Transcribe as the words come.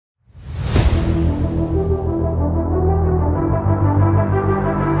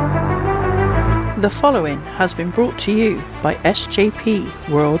The following has been brought to you by SJP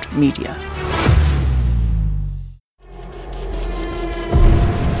World Media.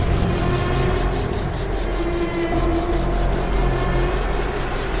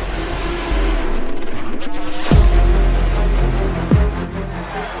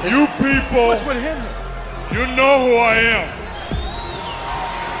 You people, what's with him? You know who I am,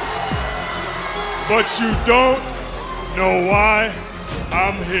 but you don't know why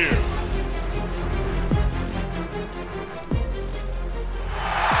I'm here.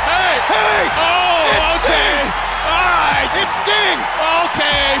 Hey! Oh, It's okay. Sting! All right. It's Sting!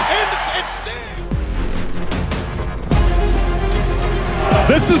 Okay. And it's Sting!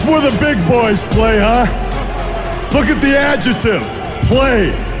 This is where the big boys play, huh? Look at the adjective.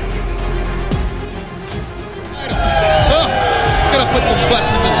 Play. Gonna put some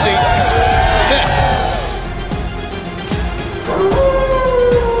butts in the seat.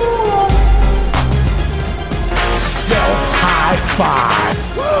 Self-high five.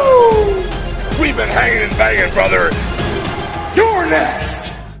 Woo! We've been hanging and banging, brother. You're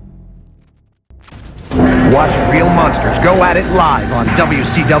next. Watch Real Monsters go at it live on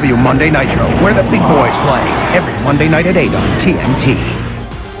WCW Monday Nitro, where the big boys play, every Monday night at 8 on TNT.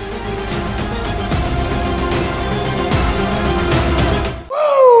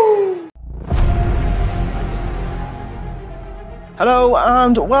 Hello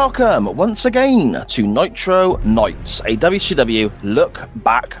and welcome once again to Nitro Nights, a WCW Look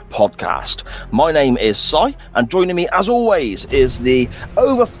Back podcast. My name is Si, and joining me as always is the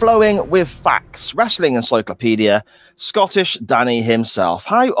overflowing with facts wrestling encyclopedia, Scottish Danny himself.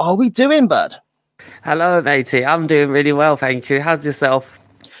 How are we doing, bud? Hello, matey. I'm doing really well, thank you. How's yourself?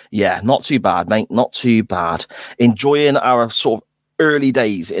 Yeah, not too bad, mate. Not too bad. Enjoying our sort of early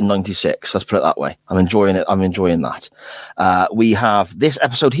days in 96, let's put it that way. I'm enjoying it. I'm enjoying that. We have this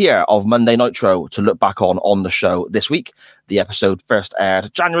episode here of Monday Nitro to look back on the show this week. The episode first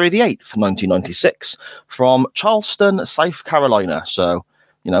aired January the 8th, 1996 from Charleston, South Carolina. So,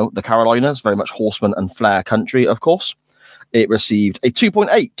 you know, the Carolinas, very much Horseman and Flair country, of course. It received a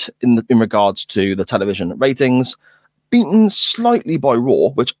 2.8 in regards to the television ratings, beaten slightly by Raw,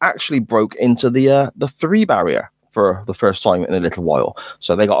 which actually broke into the 3 barrier for the first time in a little while.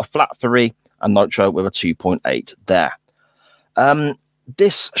 So they got a flat 3 and Nitro with a 2.8 there.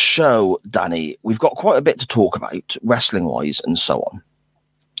 This show, Danny, we've got quite a bit to talk about wrestling-wise and so on.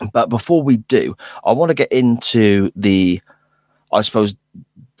 But before we do, I want to get into the, I suppose,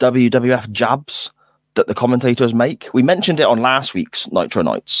 WWF jabs that the commentators make. We mentioned it on last week's Nitro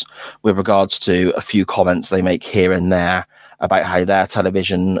Nights with regards to a few comments they make here and there about how their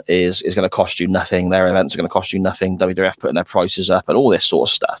television is going to cost you nothing, their events are going to cost you nothing, WWF putting their prices up and all this sort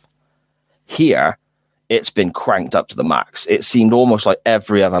of stuff. Here, it's been cranked up to the max. It seemed almost like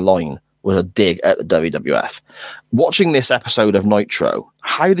every other line was a dig at the WWF. Watching this episode of Nitro,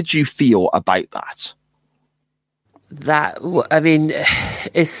 how did you feel about that? I mean,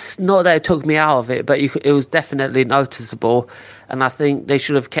 it's not that it took me out of it, but it was definitely noticeable. And I think they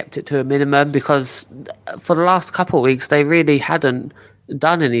should have kept it to a minimum because for the last couple of weeks, they really hadn't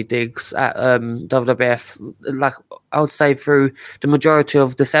done any digs at WWF. Like I would say through the majority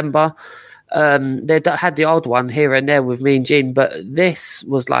of December, they had the odd one here and there with Mean Gene, but this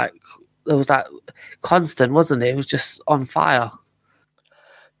was like, it was like constant, wasn't it? It was just on fire.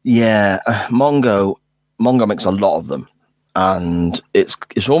 Yeah, Mongo makes a lot of them, and it's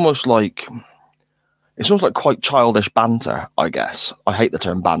almost like quite childish banter, I guess. I hate the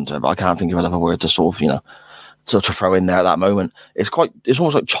term banter, but I can't think of another word to sort of, to throw in there at that moment. It's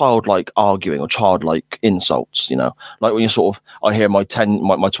almost like childlike arguing or childlike insults, like when I hear my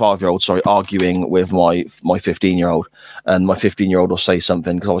 12-year-old, arguing with my 15-year-old, and my 15-year-old will say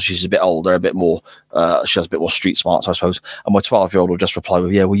something because obviously she's a bit older, a bit more, she has a bit more street smarts, I suppose. And my 12-year-old will just reply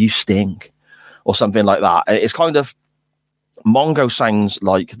with, "Yeah, well, you stink," or something like that. It's kind of, Mongo sounds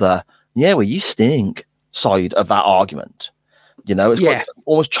like the, "Yeah, well, you stink" side of that argument. It's quite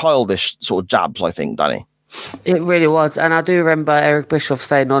almost childish sort of jabs, I think, Danny. It really was. And I do remember Eric Bischoff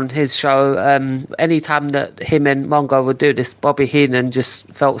saying on his show, anytime that him and Mongo would do this, Bobby Heenan just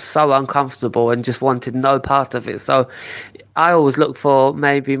felt so uncomfortable and just wanted no part of it. So I always look for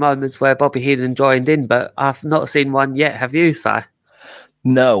maybe moments where Bobby Heenan joined in, but I've not seen one yet. Have you, Si?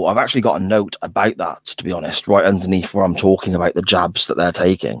 No, I've actually got a note about that, to be honest, right underneath where I'm talking about the jabs that they're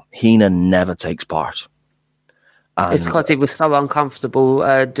taking. Heenan never takes part. And it's because he was so uncomfortable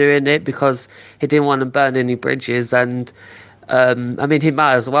doing it because he didn't want to burn any bridges. And I mean, he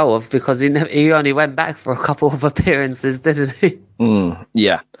might as well have, because he only went back for a couple of appearances, didn't he?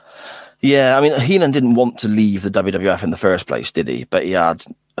 Yeah. I mean, Heenan didn't want to leave the WWF in the first place, did he? But he had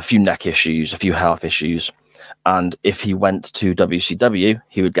a few neck issues, a few health issues. And if he went to WCW,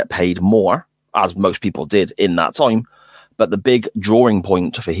 he would get paid more, as most people did in that time. But the big drawing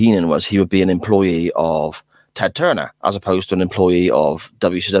point for Heenan was he would be an employee of Ted Turner, as opposed to an employee of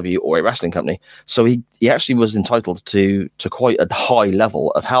WCW or a wrestling company. So he actually was entitled to quite a high level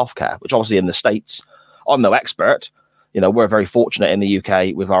of healthcare, which obviously in the States, I'm no expert. We're very fortunate in the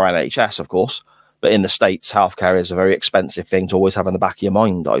UK with our NHS, of course. But in the States, healthcare is a very expensive thing to always have in the back of your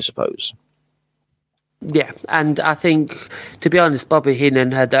mind, I suppose. Yeah, and I think, to be honest, Bobby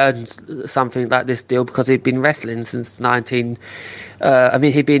Heenan had earned something like this deal because he'd been wrestling since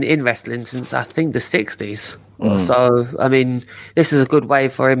he'd been in wrestling since, I think, the 60s. So, this is a good way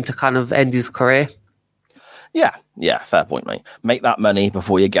for him to kind of end his career. Yeah, fair point, mate. Make that money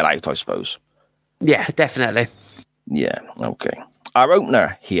before you get out, I suppose. Yeah, definitely. Yeah, okay. Our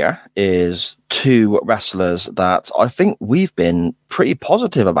opener here is two wrestlers that I think we've been pretty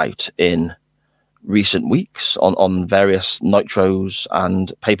positive about in recent weeks on various Nitros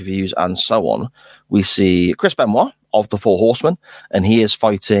and pay-per-views and so on. We see Chris Benoit of the Four Horsemen, and he is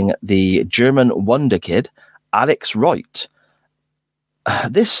fighting the German Wonder Kid, Alex Wright.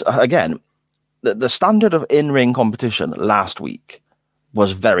 This, again, the standard of in-ring competition last week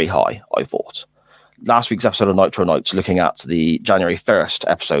was very high, I thought. Last week's episode of Nitro Nights, looking at the January 1st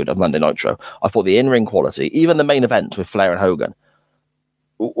episode of Monday Nitro, I thought the in-ring quality, even the main event with Flair and Hogan,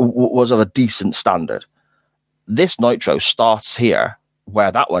 was of a decent standard. This Nitro starts here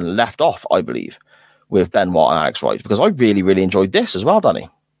where that one left off, I believe, with Benoit and Alex Wright, because I really, really enjoyed this as well, Danny.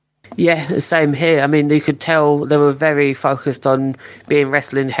 Yeah, same here. You could tell they were very focused on being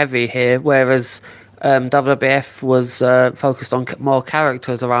wrestling heavy here, whereas WWF was focused on more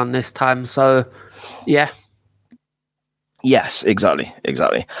characters around this time. So, yeah. Yes, exactly.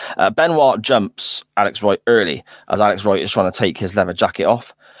 Benoit jumps Alex Wright early as Alex Wright is trying to take his leather jacket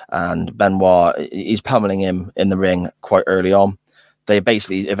off, and Benoit is pummeling him in the ring quite early on. They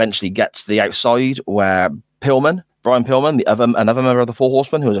basically eventually get to the outside where Brian Pillman, another member of the Four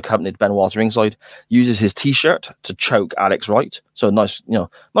Horsemen who has accompanied Benoit to ringside, uses his t-shirt to choke Alex Wright. So nice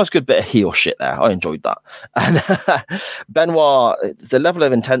good bit of heel shit there. I enjoyed that. And Benoit, the level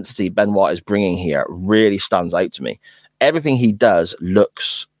of intensity Benoit is bringing here really stands out to me. Everything he does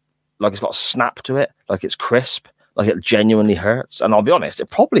looks like it's got a snap to it, like it's crisp, like it genuinely hurts. And I'll be honest, it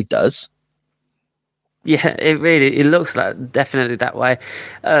probably does. Yeah, it looks like definitely that way.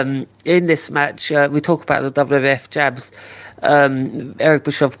 In this match, we talk about the WWF jabs. Eric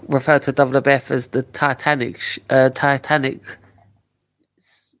Bischoff referred to WWF as the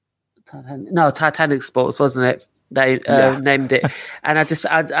Titanic Sports, wasn't it? They named it, and I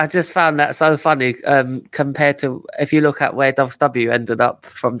just found that so funny compared to if you look at where WCW ended up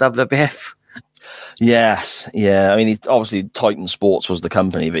from WWF. Yes, yeah. Obviously Titan Sports was the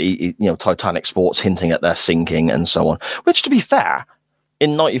company, but Titanic Sports hinting at their sinking and so on. Which, to be fair,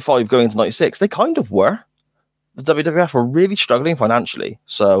 in '95 going into '96, they kind of were. The WWF were really struggling financially,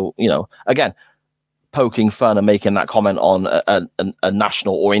 so again, poking fun and making that comment on a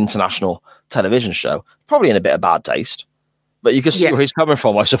national or international television show, probably in a bit of bad taste. But you can see where he's coming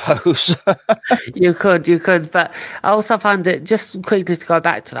from, I suppose. You could. But I also found it, just quickly to go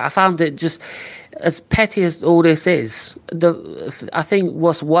back to that, I found it just as petty as all this is. I think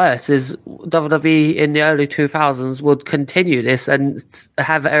what's worse is WWE in the early 2000s would continue this and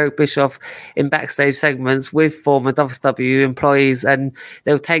have Eric Bischoff in backstage segments with former WCW employees, and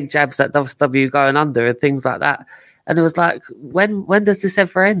they'll take jabs at WCW going under and things like that. And it was like, when does this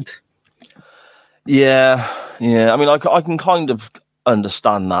ever end? Yeah. I can kind of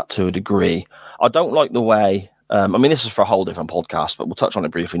understand that to a degree. I don't like the way. This is for a whole different podcast, but we'll touch on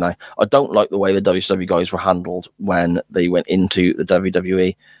it briefly now. I don't like the way the WCW guys were handled when they went into the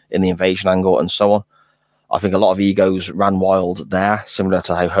WWE in the invasion angle and so on. I think a lot of egos ran wild there, similar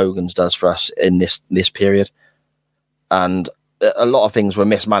to how Hogan's does for us in this period. And a lot of things were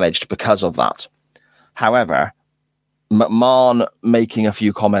mismanaged because of that. However, McMahon making a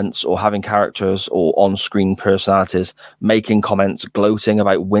few comments or having characters or on-screen personalities making comments gloating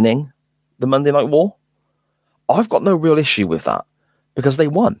about winning the Monday Night War, I've got no real issue with that because they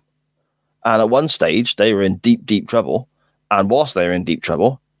won. And at one stage, they were in deep, deep trouble. And whilst they were in deep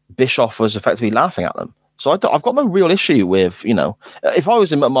trouble, Bischoff was effectively laughing at them. So I've got no real issue with, if I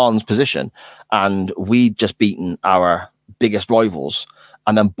was in McMahon's position and we'd just beaten our biggest rivals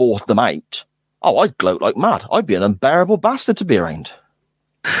and then bought them out, I'd gloat like mad. I'd be an unbearable bastard to be around.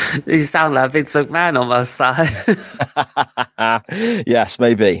 You sound like Vince McMahon almost. Yes,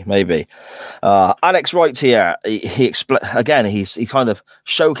 maybe. Alex Wright here, he's kind of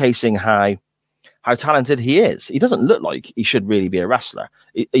showcasing how how talented he is. He doesn't look like he should really be a wrestler.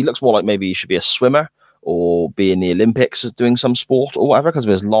 He looks more like maybe he should be a swimmer or be in the Olympics doing some sport or whatever because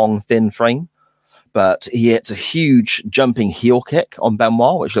of his long, thin frame. But he hits a huge jumping heel kick on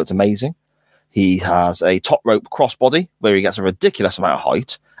Benoit, which looked amazing. He has a top rope crossbody where he gets a ridiculous amount of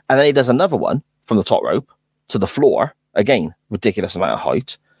height. And then he does another one from the top rope to the floor. Again, ridiculous amount of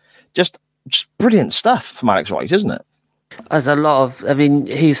height. Just brilliant stuff from Alex Wright, isn't it? There's a lot of, I mean,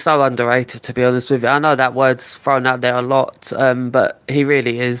 he's so underrated, to be honest with you. I know that word's thrown out there a lot, but he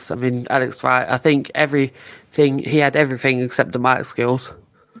really is. I mean, Alex Wright, I think he had everything except the mic skills.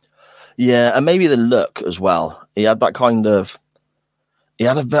 Yeah, and maybe the look as well. He had that kind of,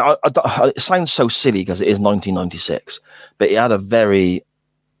 it sounds so silly because it is 1996, but he had a very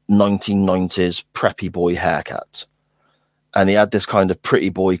 1990s preppy boy haircut. And he had this kind of pretty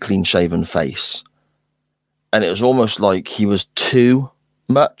boy, clean-shaven face. And it was almost like he was too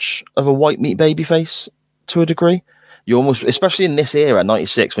much of a white meat baby face to a degree. You almost, especially in this era,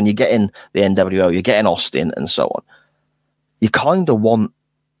 96, when you get in the NWO, you get in Austin and so on, you kind of want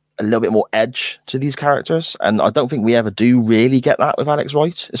a little bit more edge to these characters. And I don't think we ever do really get that with Alex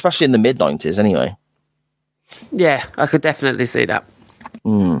Wright, especially in the mid-90s anyway. Yeah, I could definitely see that.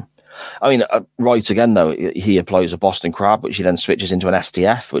 I mean, Wright again, though, he applies a Boston Crab, which he then switches into an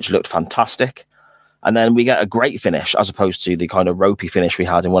STF, which looked fantastic. And then we get a great finish, as opposed to the kind of ropey finish we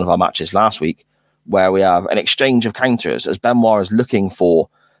had in one of our matches last week, where we have an exchange of counters as Benoit is looking for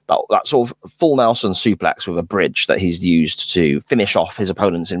that sort of full Nelson suplex with a bridge that he's used to finish off his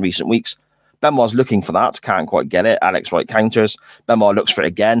opponents in recent weeks. Benoit's looking for that, can't quite get it. Alex Wright counters. Benoit looks for it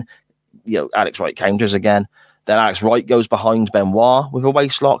again. Alex Wright counters again. Then Alex Wright goes behind Benoit with a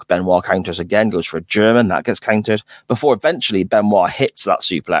waistlock. Benoit counters again, goes for a German. That gets countered. Before eventually Benoit hits that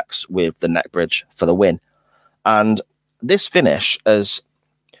suplex with the neck bridge for the win. And this finish is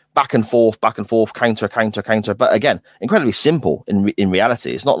back and forth, counter. But again, incredibly simple in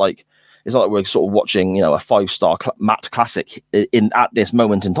reality. It's not like we're sort of watching, a 5-star mat classic at this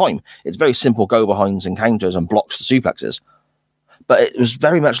moment in time. It's very simple go-behinds and counters and blocks to suplexes. But it was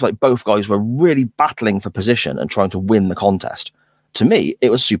very much like both guys were really battling for position and trying to win the contest. To me, it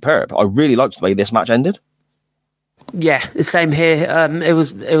was superb. I really liked the way this match ended. Yeah, the same here. It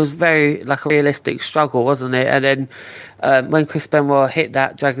was very like a realistic struggle, wasn't it? And then when Chris Benoit hit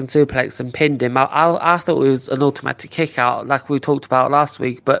that Dragon Suplex and pinned him, I thought it was an automatic kick out, like we talked about last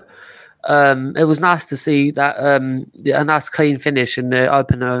week. But it was nice to see that a nice clean finish in the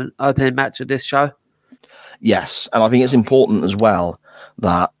opening match of this show. Yes, and I think it's important as well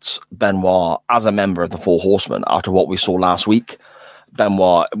that Benoit, as a member of the Four Horsemen, after what we saw last week,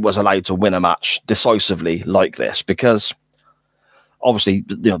 Benoit was allowed to win a match decisively like this because obviously,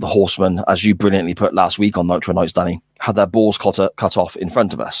 the Horsemen, as you brilliantly put last week on Nitro Nights, Danny, had their balls cut off in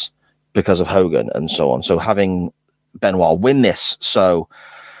front of us because of Hogan and so on. So having Benoit win this so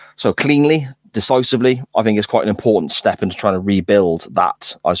cleanly, decisively, I think is quite an important step into trying to rebuild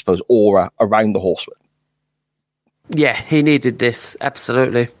that, I suppose, aura around the Horsemen. Yeah, he needed this,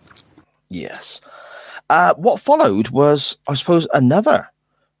 absolutely. Yes. What followed was, I suppose, another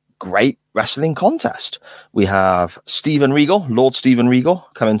great wrestling contest. We have Steven Regal, Lord Steven Regal,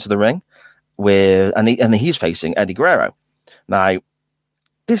 come into the ring and he's facing Eddie Guerrero. Now,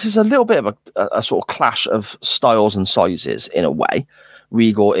 this is a little bit of a sort of clash of styles and sizes in a way.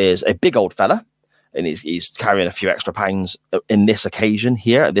 Regal is a big old fella, and he's carrying a few extra pounds in this occasion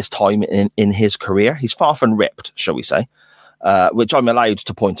here at this time in his career. He's far from ripped, shall we say, which I'm allowed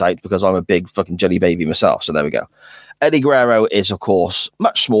to point out because I'm a big fucking jelly baby myself. So there we go. Eddie Guerrero is, of course,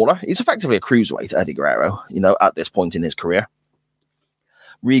 much smaller. He's effectively a cruiserweight, Eddie Guerrero, at this point in his career.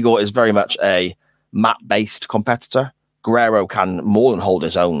 Regal is very much a mat-based competitor. Guerrero can more than hold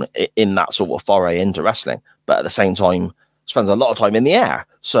his own in that sort of foray into wrestling, but at the same time, spends a lot of time in the air.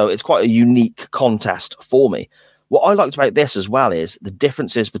 So it's quite a unique contest for me. What I liked about this as well is the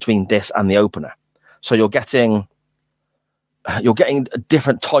differences between this and the opener. So you're getting a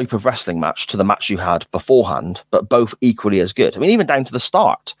different type of wrestling match to the match you had beforehand, but both equally as good. I mean, even down to the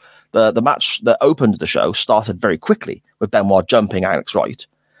start, the match that opened the show started very quickly with Benoit jumping Alex Wright.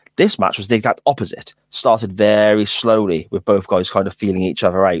 This match was the exact opposite. Started very slowly with both guys kind of feeling each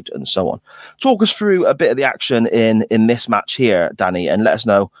other out and so on. Talk us through a bit of the action in this match here, Danny, and let us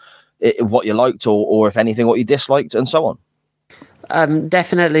know what you liked or if anything, what you disliked and so on.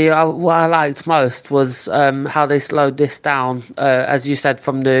 Definitely, what I liked most was how they slowed this down. As you said,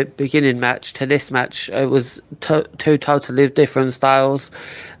 from the beginning match to this match, it was two totally different styles.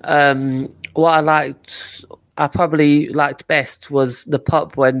 What I liked I probably liked best was the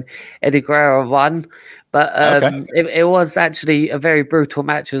pop when Eddie Guerrero won. But it was actually a very brutal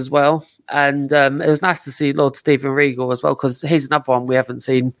match as well. And it was nice to see Lord Steven Regal as well, because he's another one we haven't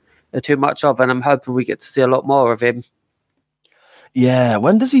seen too much of, and I'm hoping we get to see a lot more of him. Yeah,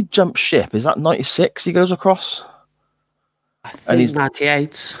 when does he jump ship? Is that 96 he goes across? I think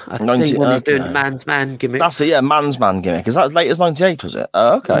 98. I think when he's doing the man's man gimmick. That's it, yeah, man's man gimmick. Is that as late as 98, was it?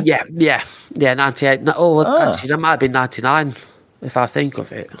 Oh, okay. Yeah, 98. Actually, that might have been 99, if I think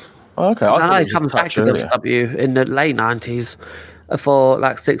of it. Okay. I know he comes back to WCW in the late 90s for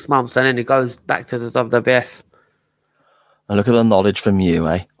like 6 months, and then he goes back to the WWF. And look at the knowledge from you,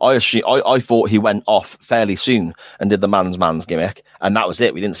 eh? I thought he went off fairly soon and did the man's gimmick, and that was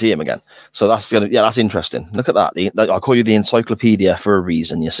it. We didn't see him again. So that's interesting. Look at that. I call you the encyclopedia for a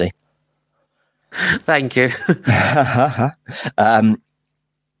reason, you see. Thank you.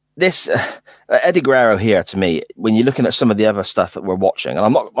 This Eddie Guerrero here, to me, when you're looking at some of the other stuff that we're watching, and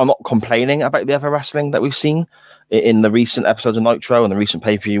I'm not complaining about the other wrestling that we've seen in the recent episodes of Nitro and the recent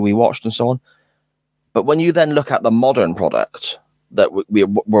pay-per-view we watched and so on. But when you then look at the modern product that we're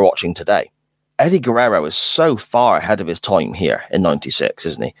watching today, Eddie Guerrero is so far ahead of his time here in 96,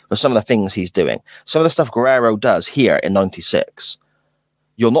 isn't he? With some of the things he's doing. Some of the stuff Guerrero does here in 96,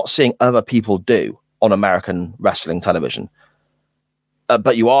 you're not seeing other people do on American wrestling television.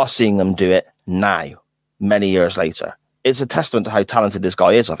 But you are seeing them do it now, many years later. It's a testament to how talented this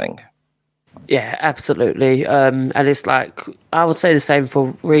guy is, I think. Yeah, absolutely. And it's like, I would say the same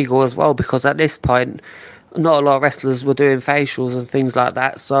for Regal as well, because at this point, not a lot of wrestlers were doing facials and things like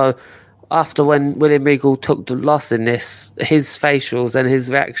that. So after when William Regal took the loss in this, his facials and his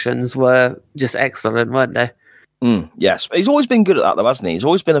reactions were just excellent, weren't they? Yes. He's always been good at that, though, hasn't he? He's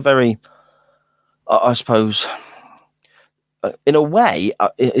always been a very, I suppose, in a way,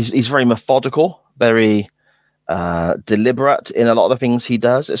 he's very methodical, very deliberate in a lot of the things he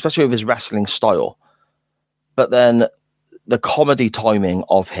does, especially with his wrestling style. But then the comedy timing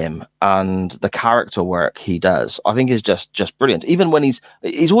of him and the character work he does, I think, is just brilliant. Even when he's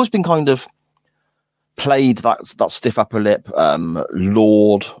always been kind of played that stiff upper lip,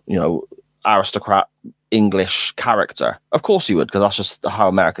 lord, aristocrat English character. Of course he would, because that's just how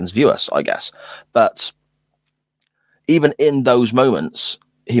Americans view us, I guess. But even in those moments,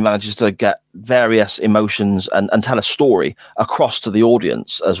 he manages to get various emotions and tell a story across to the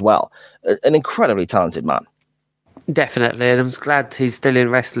audience as well. An incredibly talented man. Definitely, and I'm glad he's still in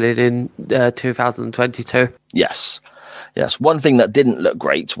wrestling in 2022. Yes. One thing that didn't look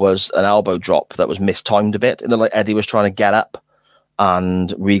great was an elbow drop that was mistimed a bit. It looked like Eddie was trying to get up,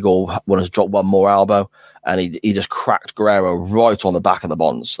 and Regal wanted to drop one more elbow, and he just cracked Guerrero right on the back of the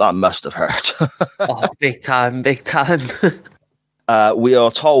bonds. That must have hurt. Oh, big time. We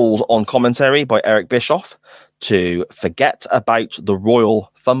are told on commentary by Eric Bischoff to forget about the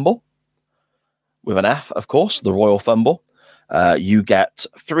Royal Fumble. With an F, of course, the Royal Fumble. You get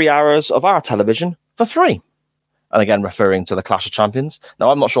 3 hours of our television for free. And again, referring to the Clash of Champions.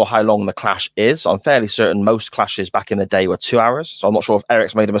 Now, I'm not sure how long the Clash is. I'm fairly certain most clashes back in the day were 2 hours. So I'm not sure if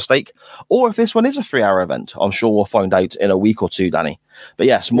Eric's made a mistake or if this one is a 3 hour event. I'm sure we'll find out in a week or two, Danny. But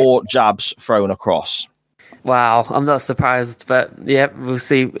yes, more jabs thrown across. Wow, I'm not surprised, but yeah, we'll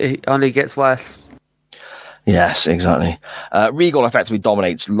see. It only gets worse. Yes, exactly. Regal effectively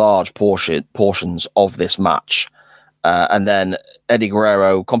dominates large portions of this match. And then Eddie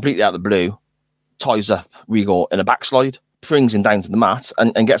Guerrero, completely out of the blue, ties up Regal in a backslide, brings him down to the mat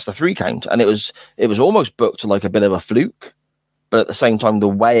and gets the 3 count. And it was almost booked like a bit of a fluke. But at the same time, the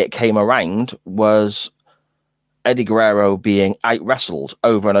way it came around was Eddie Guerrero being out-wrestled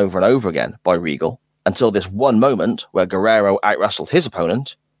over and over and over again by Regal, until this one moment where Guerrero out-wrestled his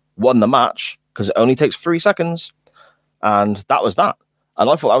opponent, won the match, because it only takes 3 seconds, and that was that. And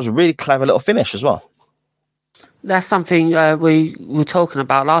I thought that was a really clever little finish as well. That's something we were talking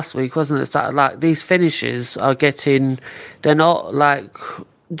about last week, wasn't it? That like these finishes are they're not like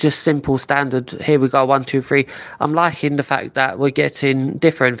just simple standard, here we go, 1, 2, 3. I'm liking the fact that we're getting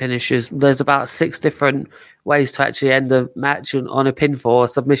different finishes. There's about 6 different ways to actually end a match on a pinfall or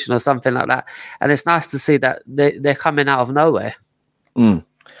submission or something like that. And it's nice to see that they're coming out of nowhere.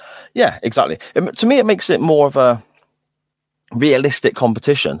 Yeah, exactly. To me, it makes it more of a realistic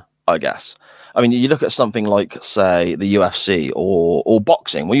competition, I guess. I mean, you look at something like, say, the UFC or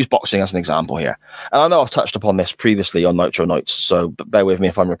boxing. We'll use boxing as an example here. And I know I've touched upon this previously on Nitro Nights, so bear with me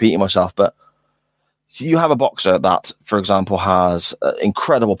if I'm repeating myself. But you have a boxer that, for example, has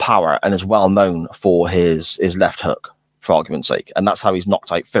incredible power and is well known for his left hook, for argument's sake. And that's how he's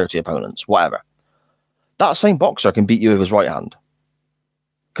knocked out 30 opponents, whatever. That same boxer can beat you with his right hand.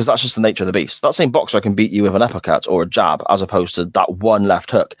 because that's just the nature of the beast. That same boxer can beat you with an uppercut or a jab as opposed to that one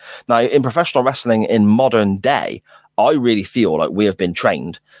left hook. Now, in professional wrestling in modern day, I really feel like we have been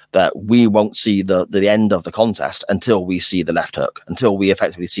trained that we won't see the end of the contest until we see the left hook, until we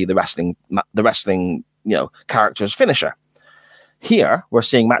effectively see the wrestling character's finisher. Here, we're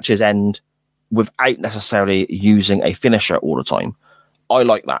seeing matches end without necessarily using a finisher all the time. I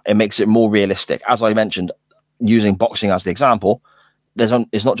like that. It makes it more realistic. As I mentioned, using boxing as the example,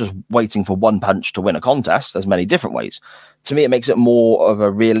 it's not just waiting for one punch to win a contest. There's many different ways. To me, it makes it more of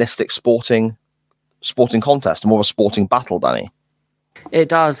a realistic sporting contest, more of a sporting battle, Danny. It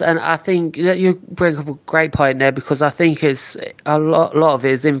does, and I think that you bring up a great point there, because I think it's a lot of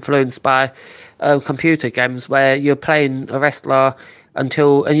it is influenced by computer games where you're playing a wrestler and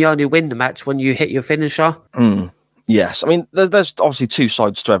you only win the match when you hit your finisher. Yes, I mean there's obviously two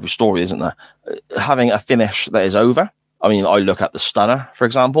sides to every story, isn't there? Having a finish that is over. I mean, I look at the stunner, for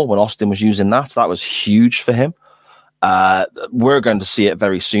example, when Austin was using that was huge for him. We're going to see it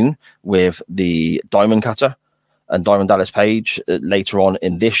very soon with the Diamond Cutter and Diamond Dallas Page later on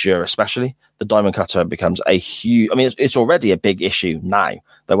in this year, especially. The Diamond Cutter becomes a huge... I mean, it's already a big issue now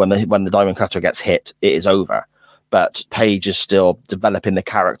that when the Diamond Cutter gets hit, it is over. But Page is still developing the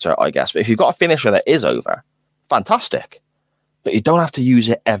character, I guess. But if you've got a finisher that is over, fantastic. But you don't have to use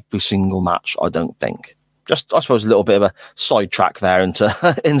it every single match, I don't think. Just, I suppose, a little bit of a sidetrack there into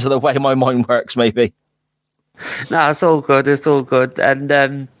the way my mind works, maybe. No, it's all good. It's all good. And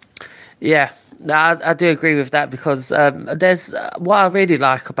I do agree with that, because there's what I really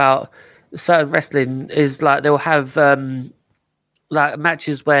like about certain wrestling is like they'll have like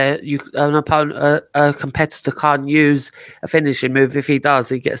matches where an opponent, a competitor can't use a finishing move. If he does,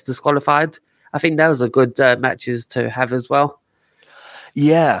 he gets disqualified. I think those are good matches to have as well.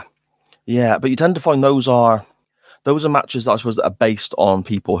 Yeah, but you tend to find those are matches that I suppose that are based on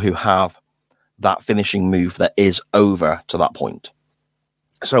people who have that finishing move that is over to that point.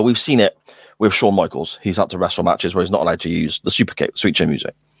 So we've seen it with Shawn Michaels. He's had to wrestle matches where he's not allowed to use the super kick, Sweet Chin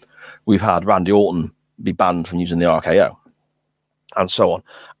Music. We've had Randy Orton be banned from using the RKO, and so on.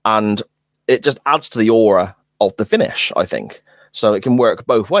 And it just adds to the aura of the finish, I think. So it can work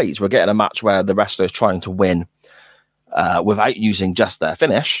both ways. We're getting a match where the wrestler is trying to win without using just their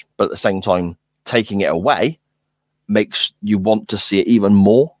finish, but at the same time, taking it away makes you want to see it even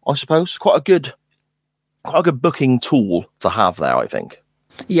more, I suppose. Quite a good booking tool to have there, I think.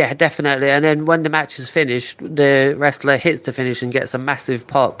 Yeah, definitely. And then when the match is finished, the wrestler hits the finish and gets a massive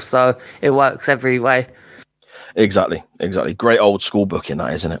pop. So it works every way. Exactly. Great old school booking,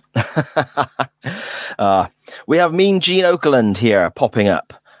 that, isn't it? We have Mean Gene Okerlund here popping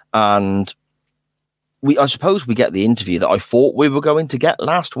up. And I suppose we get the interview that I thought we were going to get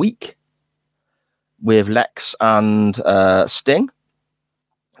last week with Lex and Sting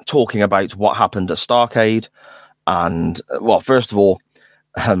talking about what happened at Starrcade. And, well, first of all,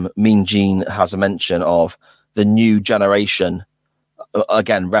 Mean Gene has a mention of the new generation,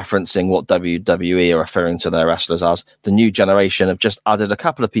 again, referencing what WWE are referring to their wrestlers as. The new generation have just added a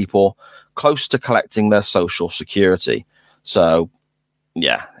couple of people close to collecting their social security. So,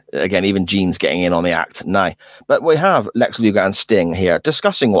 yeah, again, even Gene's getting in on the act now. But we have Lex Luger and Sting here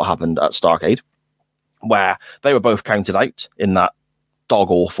discussing what happened at Starrcade, where they were both counted out in that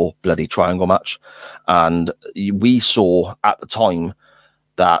dog-awful bloody triangle match. And we saw at the time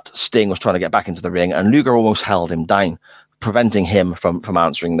that Sting was trying to get back into the ring, and Luger almost held him down, preventing him from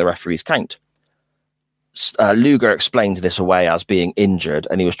answering the referee's count. Luger explained this away as being injured,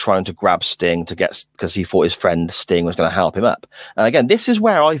 and he was trying to grab Sting because he thought his friend Sting was going to help him up. And again, this is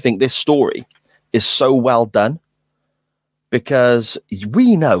where I think this story is so well done, because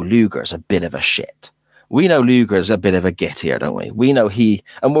we know Luger's a bit of a shit. We know Luger's a bit of a git here, don't we? We know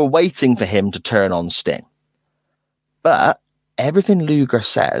and we're waiting for him to turn on Sting. But everything Luger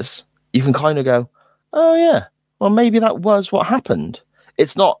says, you can kind of go, oh yeah, well maybe that was what happened.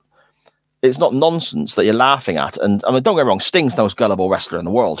 It's not nonsense that you're laughing at. And I mean, don't get me wrong, Sting's the most gullible wrestler in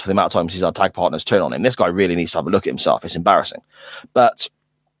the world for the amount of times he's had tag partners turn on him. This guy really needs to have a look at himself. It's embarrassing. But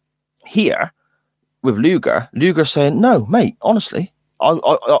here, with Luger's saying, no, mate, honestly,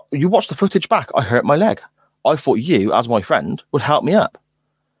 you watched the footage back. I hurt my leg. I thought you, as my friend, would help me up.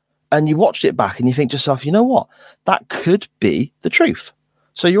 And you watched it back and you think to yourself, you know what? That could be the truth.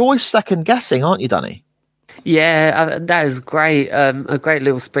 So you're always second guessing, aren't you, Danny? Yeah, that is great. A great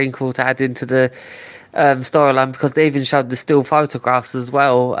little sprinkle to add into the storyline, because they even showed the still photographs as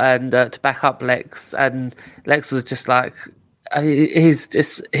well, and to back up Lex. And Lex was just like,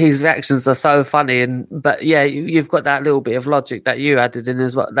 his reactions are so funny. But yeah, you've got that little bit of logic that you added in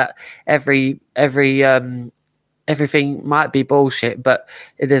as well. That every everything might be bullshit, but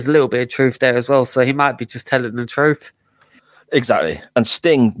there's a little bit of truth there as well. So he might be just telling the truth. Exactly. And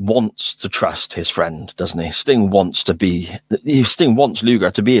Sting wants to trust his friend, doesn't he? Sting wants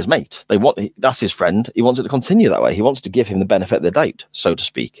Luger to be his mate. That's his friend. He wants it to continue that way. He wants to give him the benefit of the doubt, so to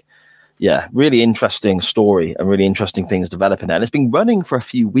speak. Yeah, really interesting story and really interesting things developing there. And it's been running for a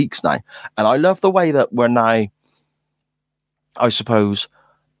few weeks now. And I love the way that we're now, I suppose,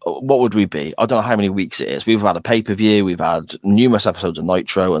 what would we be? I don't know how many weeks it is. We've had a pay-per-view. We've had numerous episodes of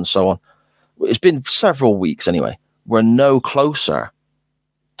Nitro and so on. It's been several weeks anyway. We're no closer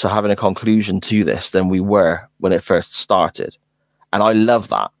to having a conclusion to this than we were when it first started. And I love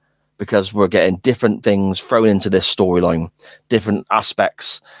that because we're getting different things thrown into this storyline, different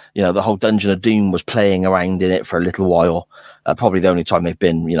aspects. You know, the whole Dungeon of Doom was playing around in it for a little while. Probably the only time they've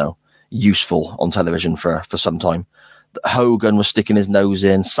been, useful on television for some time. Hogan was sticking his nose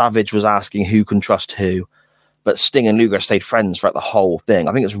in. Savage was asking who can trust who. But Sting and Luger stayed friends throughout the whole thing.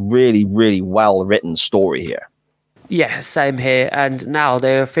 I think it's really, really well-written story here. Yeah, same here. And now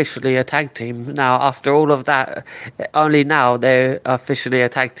they're officially a tag team. Now, after all of that, only now they're officially a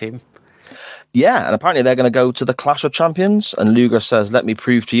tag team. Yeah, and apparently they're going to go to the Clash of Champions. And Luger says, let me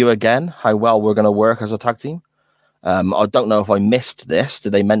prove to you again how well we're going to work as a tag team. I don't know if I missed this.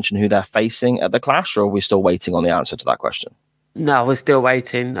 Did they mention who they're facing at the Clash, or are we still waiting on the answer to that question? No, we're still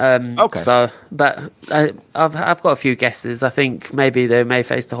waiting. Okay. So, but I've got a few guesses. I think maybe they may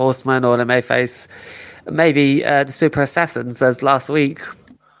face the Horsemen, or they may face the Super Assassins as last week.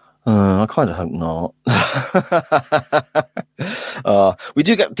 I kind of hope not. We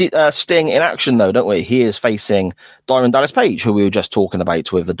do get Sting in action, though, don't we? He is facing Diamond Dallas Page, who we were just talking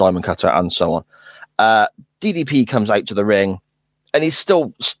about with the Diamond Cutter and so on. DDP comes out to the ring, and he's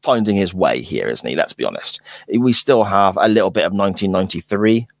still finding his way here, isn't he? Let's be honest. We still have a little bit of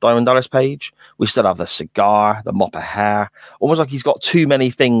 1993 Diamond Dallas Page. We still have the cigar, the mop of hair, almost like he's got too many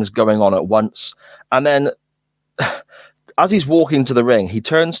things going on at once. And then as he's walking to the ring, he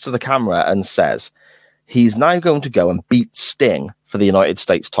turns to the camera and says he's now going to go and beat Sting for the United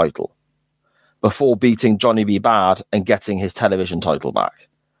States title before beating Johnny B. Bad and getting his television title back.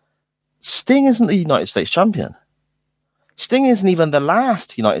 Sting isn't the United States champion. Sting isn't even the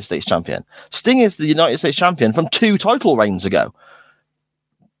last United States champion. Sting is the United States champion from 2 title reigns ago.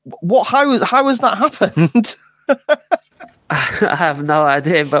 How has that happened? I have no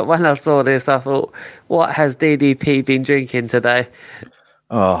idea, but when I saw this, I thought, what has DDP been drinking today?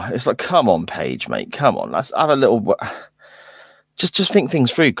 Oh, it's like, come on, Paige, mate. Come on. Let's have a little... Just think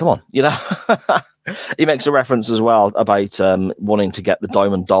things through. Come on, He makes a reference as well about wanting to get the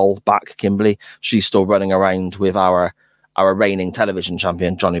Diamond Doll back, Kimberly. She's still running around with our reigning television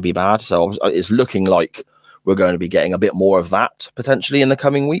champion, Johnny B. Bad. So it's looking like we're going to be getting a bit more of that potentially in the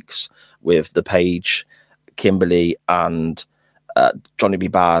coming weeks with the Page, Kimberly, and Johnny B.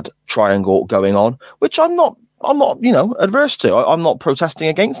 Bad triangle going on, which I'm not adverse to. I'm not protesting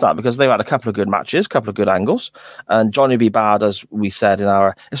against that because they've had a couple of good matches, a couple of good angles. And Johnny B. Bad, as we said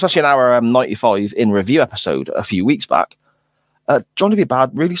especially in our 95 in review episode a few weeks back, Johnny B.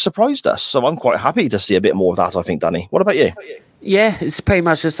 Bad really surprised us. So I'm quite happy to see a bit more of that, I think, Danny. What about you? Yeah, it's pretty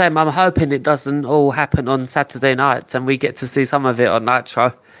much the same. I'm hoping it doesn't all happen on Saturday nights and we get to see some of it on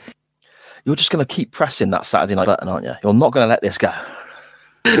Nitro. You're just going to keep pressing that Saturday night button, aren't you? You're not going to let this go.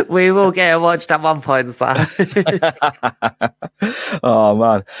 We will get watched at one point, so. Oh,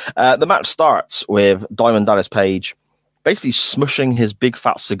 man. The match starts with Diamond Dallas Page basically smushing his big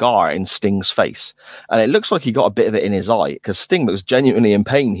fat cigar in Sting's face. And it looks like he got a bit of it in his eye because Sting looks genuinely in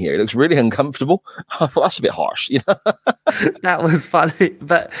pain here. It looks really uncomfortable. I thought that's a bit harsh, That was funny.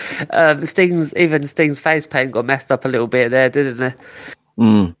 But Sting's face paint got messed up a little bit there, didn't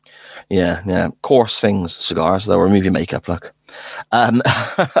it? Yeah. Coarse things, cigars. They'll remove your makeup, look.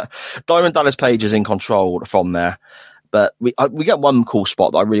 Diamond Dallas Page is in control from there. But we get one cool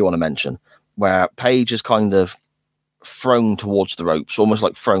spot that I really want to mention where Page is kind of thrown towards the ropes, almost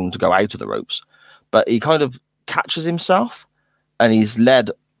like thrown to go out of the ropes. But he kind of catches himself and he's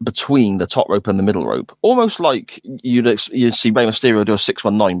led between the top rope and the middle rope, almost like you'd see Rey Mysterio do a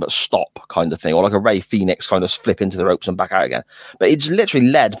 619 but stop kind of thing, or like a Rey Fenix kind of flip into the ropes and back out again. But it's literally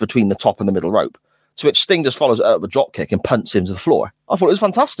led between the top and the middle rope, to which Sting just follows it up with a drop kick and punts him to the floor. I thought it was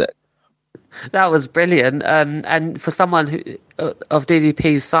fantastic. That was brilliant. And for someone of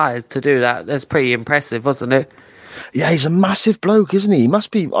DDP's size to do that, that's pretty impressive, wasn't it? Yeah, he's a massive bloke, isn't he? He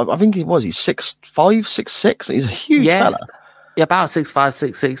must be, I think he's 6'5", 6'6". He's a huge fella. Yeah, about 6'5",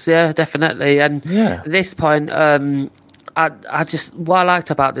 6'6". Yeah, definitely. And at this point, I just, what I liked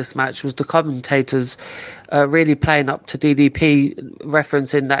about this match was the commentators really playing up to DDP,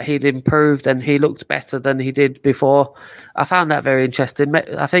 referencing that he'd improved and he looked better than he did before. I found that very interesting.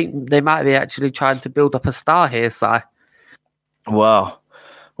 I think they might be actually trying to build up a star here, Si. Wow.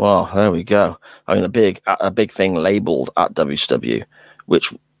 Well, there we go. I mean, a big thing labelled at WCW,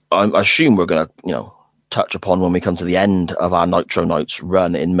 which I assume we're going to, touch upon when we come to the end of our Nitro Nights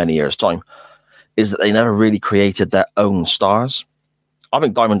run in many years' time, is that they never really created their own stars. I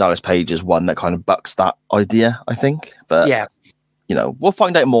think Diamond Dallas Page is one that kind of bucks that idea, I think. But, yeah, we'll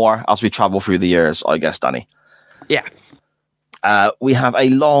find out more as we travel through the years, I guess, Danny. Yeah. We have a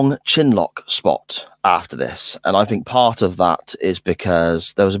long chinlock spot after this. And I think part of that is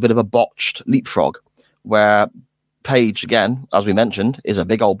because there was a bit of a botched leapfrog where Page, again, as we mentioned, is a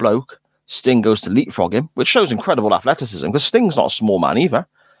big old bloke. Sting goes to leapfrog him, which shows incredible athleticism because Sting's not a small man either.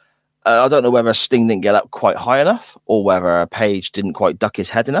 I don't know whether Sting didn't get up quite high enough or whether Page didn't quite duck his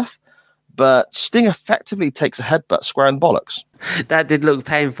head enough, but Sting effectively takes a headbutt square in the bollocks. That did look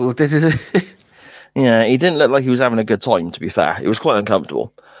painful, didn't it? Yeah, he didn't look like he was having a good time, to be fair. It was quite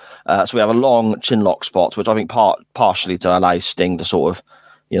uncomfortable. So we have a long chinlock spot, which I think partially to allow Sting to sort of,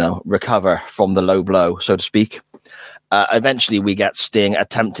 recover from the low blow, so to speak. Eventually, we get Sting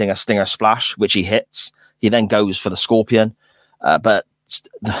attempting a Stinger splash, which he hits. He then goes for the Scorpion, but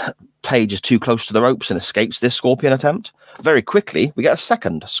Page is too close to the ropes and escapes this Scorpion attempt. Very quickly, we get a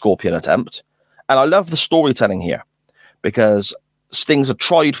second Scorpion attempt. And I love the storytelling here because Sting's have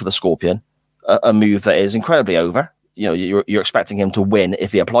tried for the Scorpion, a move that is incredibly over. You're expecting him to win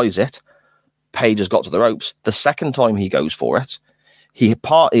if he applies it. Page has got to the ropes. The second time he goes for it, he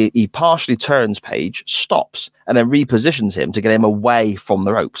partially turns Page, stops, and then repositions him to get him away from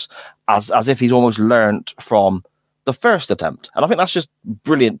the ropes, as if he's almost learnt from the first attempt. And I think that's just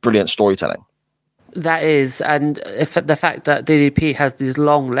brilliant storytelling. That is, and if the fact that DDP has these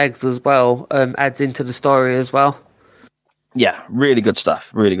long legs as well adds into the story as well. Yeah, really good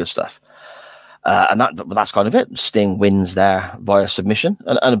stuff. And that's kind of it. Sting wins there via submission.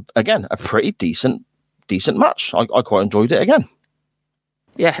 And again, a pretty decent match. I quite enjoyed it again.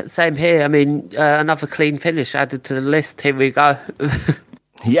 Yeah, same here. I mean, another clean finish added to the list. Here we go.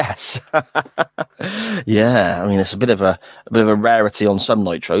 Yes. Yeah, I mean, it's a bit of a rarity on some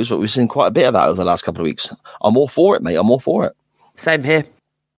Nitros, but we've seen quite a bit of that over the last couple of weeks. I'm all for it, mate. I'm all for it. Same here.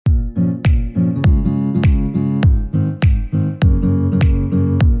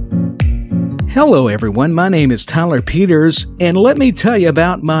 Hello, everyone. My name is Tyler Peters, and let me tell you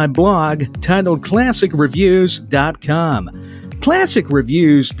about my blog titled ClassicReviews.com. Classic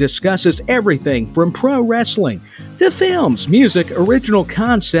Reviews discusses everything from pro wrestling to films, music, original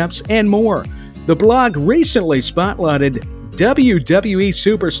concepts, and more. The blog recently spotlighted WWE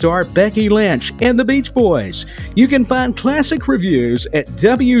superstar Becky Lynch and the Beach Boys. You can find classic reviews at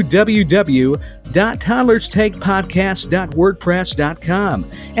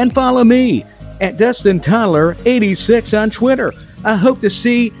www.tylerstakepodcast.wordpress.com and follow me at DustinTyler86 on Twitter. I hope to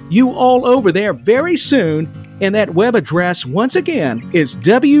see you all over there very soon. And that web address, once again, is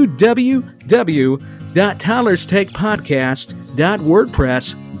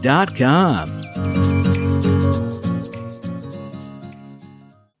www.tylerstakepodcast.wordpress.com.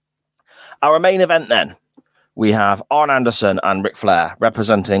 Our main event then, we have Arn Anderson and Ric Flair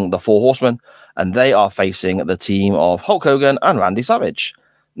representing the Four Horsemen, and they are facing the team of Hulk Hogan and Randy Savage.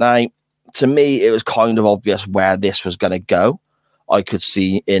 Now, to me, it was kind of obvious where this was going to go. I could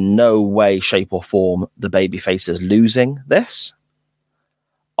see in no way, shape or form the babyfaces losing this.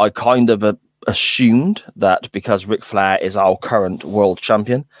 I kind of assumed that because Ric Flair is our current world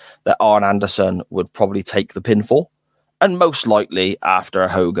champion, that Arn Anderson would probably take the pinfall, and most likely after a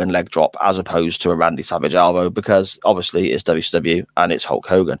Hogan leg drop as opposed to a Randy Savage elbow, because obviously it's WCW and it's Hulk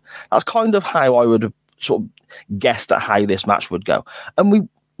Hogan. That's kind of how I would have sort of guessed at how this match would go. And we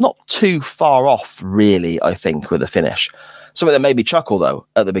not too far off, really, I think, with the finish. Something that made me chuckle, though,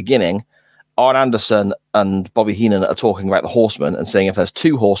 at the beginning, Arn Anderson and Bobby Heenan are talking about the Horsemen and saying if there's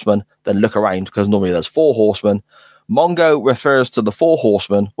two Horsemen, then look around because normally there's four Horsemen. Mongo refers to the Four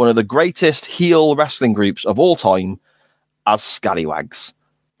Horsemen, one of the greatest heel wrestling groups of all time, as scallywags.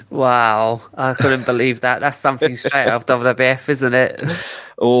 Wow, I couldn't believe that. That's something straight out of WWF, isn't it?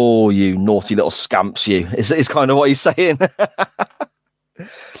 Oh, you naughty little scamps, you. Is kind of what he's saying.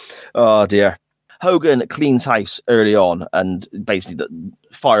 Oh, dear. Hogan cleans house early on and basically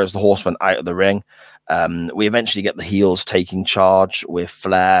fires the Horsemen out of the ring. We eventually get the heels taking charge with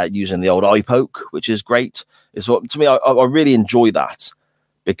Flair using the old eye poke, which is great. To me, I really enjoy that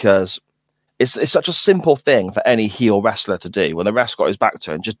because it's such a simple thing for any heel wrestler to do when the ref's got his back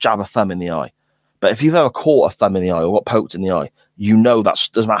to him, just jab a thumb in the eye. But if you've ever caught a thumb in the eye or got poked in the eye, you know that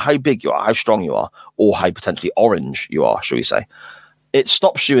doesn't matter how big you are, how strong you are, or how potentially orange you are, shall we say, it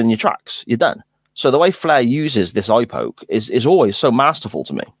stops you in your tracks. You're done. So the way Flair uses this eye poke is always so masterful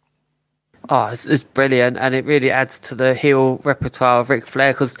to me. Oh, it's brilliant, and it really adds to the heel repertoire of Ric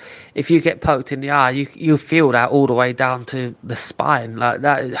Flair, because if you get poked in the eye, you feel that all the way down to the spine. Like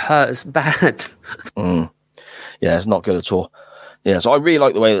that, it hurts bad. Yeah, it's not good at all. Yeah, so I really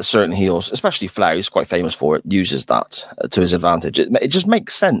like the way that certain heels, especially Flair, who's quite famous for it, uses that to his advantage. It just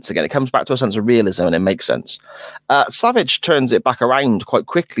makes sense. Again, it comes back to a sense of realism, and it makes sense. Savage turns it back around quite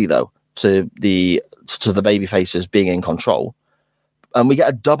quickly, though, to the baby faces being in control. And we get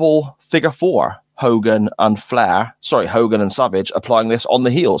a double figure four, Hogan and Savage applying this on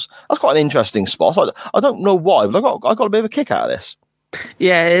the heels. That's quite an interesting spot. I don't know why, but I got a bit of a kick out of this.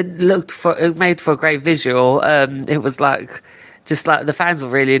 Yeah, it made for a great visual. It was like, just like the fans were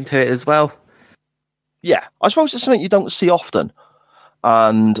really into it as well. Yeah, I suppose it's something you don't see often.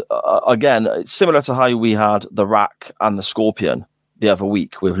 And again, it's similar to how we had the Rack and the Scorpion the other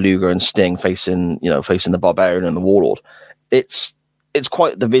week with Luger and Sting facing the Barbarian and the Warlord. It's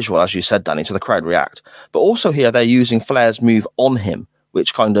quite the visual, as you said, Danny, so the crowd react. But also here, they're using Flair's move on him,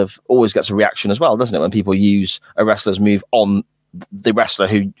 which kind of always gets a reaction as well, doesn't it? When people use a wrestler's move on the wrestler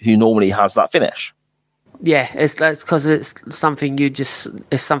who normally has that finish. Yeah, it's because it's something it's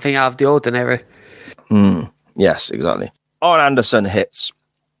something out of the ordinary. Yes, exactly. Arn Anderson hits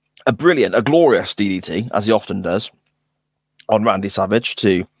a glorious DDT, as he often does, on Randy Savage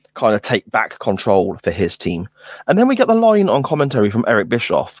to kind of take back control for his team. And then we get the line on commentary from Eric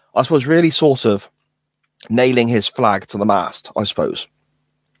Bischoff, I suppose really sort of nailing his flag to the mast, I suppose,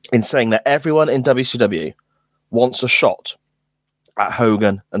 in saying that everyone in WCW wants a shot at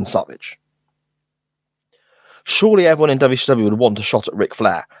Hogan and Savage. Surely everyone in WCW would want a shot at Ric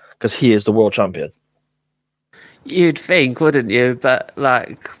Flair because he is the world champion. You'd think, wouldn't you? But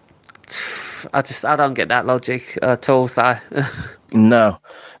like, I don't get that logic at all. So No.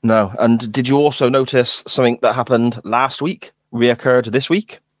 And did you also notice something that happened last week reoccurred this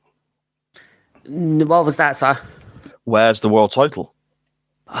week? What was that, sir? Where's the world title?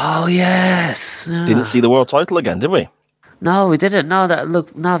 Oh yes. Didn't see the world title again, did we? No, we didn't. Now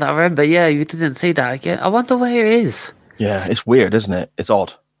that I remember, yeah, you didn't see that again. I wonder where it is. Yeah, it's weird, isn't it? It's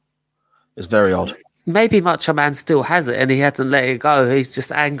odd. It's very odd. Maybe Macho Man still has it and he hasn't let it go. He's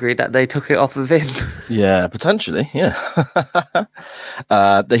just angry that they took it off of him. Yeah, potentially, yeah.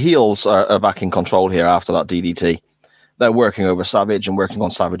 The heels are back in control here after that DDT. They're working over Savage and working on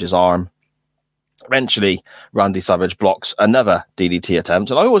Savage's arm. Eventually, Randy Savage blocks another DDT attempt.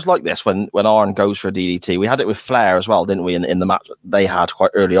 And I always like this when Arn goes for a DDT. We had it with Flair as well, didn't we, in the match they had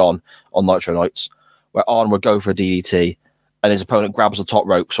quite early on Nitro Nights, where Arn would go for a DDT and his opponent grabs the top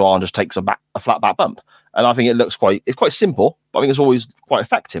rope, so Arn just takes a flat back bump. And I think it's quite simple, but I think it's always quite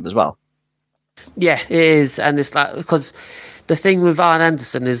effective as well. Yeah, it is. And it's like, because the thing with Arn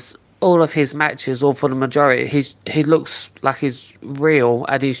Anderson is all of his matches, or for the majority, he looks like he's real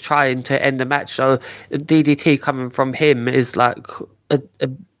and he's trying to end the match. So a DDT coming from him is like a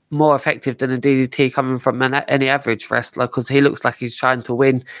more effective than a DDT coming from any average wrestler, because he looks like he's trying to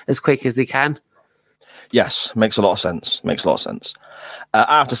win as quick as he can. Yes, makes a lot of sense.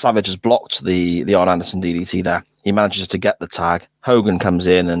 After Savage has blocked the Arn Anderson DDT there, he manages to get the tag. Hogan comes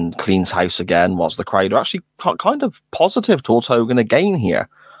in and cleans house again, whilst the crowd are actually kind of positive towards Hogan again here.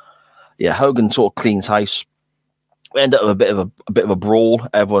 Yeah, Hogan sort of cleans house. We end up with a bit of a brawl.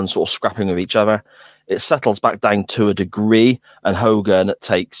 Everyone's sort of scrapping with each other. It settles back down to a degree, and Hogan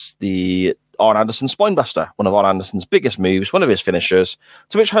takes the Arn Anderson Spinebuster, one of Arn Anderson's biggest moves, one of his finishers,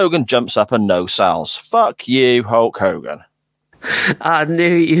 to which Hogan jumps up and no sells. Fuck you, Hulk Hogan. I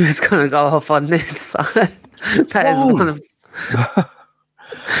knew you was going to go off on this. That is one of...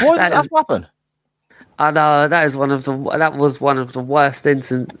 Why did that happen? I know, that was one of the worst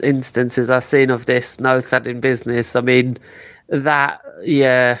instances I've seen of this no selling business. I mean, that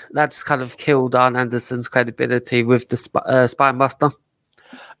just kind of killed Arn Anderson's credibility with the Spinebuster.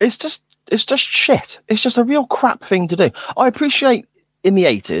 It's just shit. It's just a real crap thing to do. I appreciate in the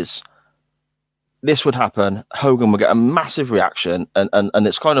 80s this would happen. Hogan would get a massive reaction, and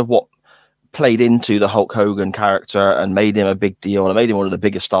it's kind of what played into the Hulk Hogan character and made him a big deal and made him one of the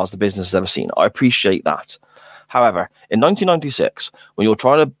biggest stars the business has ever seen. I appreciate that. However, in 1996, when you're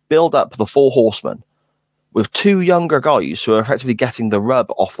trying to build up the Four Horsemen with two younger guys who are effectively getting the rub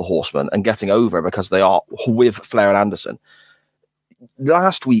off the Horsemen and getting over because they are with Flair and Anderson,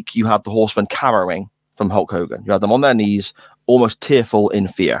 last week you had the Horsemen cowering from Hulk Hogan. You had them on their knees, almost tearful in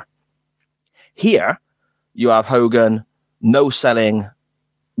fear. Here, you have Hogan no-selling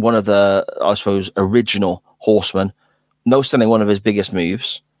one of the, I suppose, original Horsemen no selling one of his biggest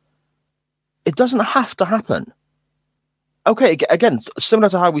moves. It doesn't have to happen. Okay, again, similar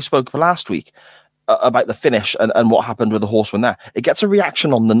to how we spoke last week about the finish and what happened with the Horseman there. It gets a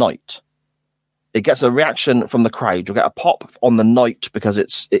reaction on the night. It gets a reaction from the crowd. You'll get a pop on the night because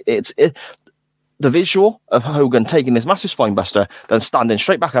it's the visual of Hogan taking this massive spinebuster, then standing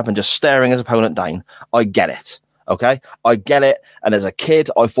straight back up and just staring his opponent down. I get it. Okay, I get it. And as a kid,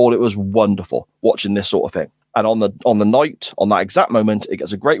 I thought it was wonderful watching this sort of thing. And on the night, on that exact moment, it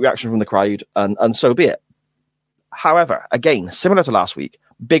gets a great reaction from the crowd, and so be it. However, again, similar to last week,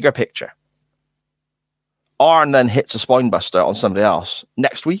 bigger picture. Arn then hits a spinebuster on somebody else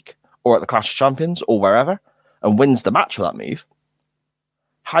next week, or at the Clash of Champions, or wherever, and wins the match with that move.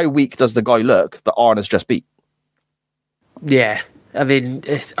 How weak does the guy look that Arn has just beat? Yeah, I mean,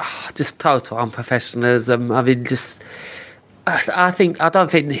 it's just total unprofessionalism. I mean, I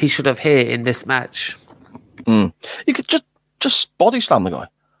don't think he should have hit in this match. You could just body slam the guy.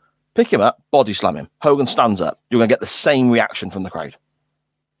 Pick him up, body slam him. Hogan stands up. You're going to get the same reaction from the crowd.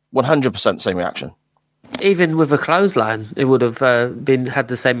 100% same reaction. Even with a clothesline, it would have had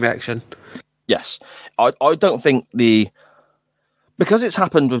the same reaction. Yes. I don't think because it's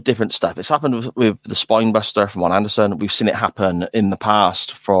happened with different stuff. It's happened with the spinebuster from Arn Anderson. We've seen it happen in the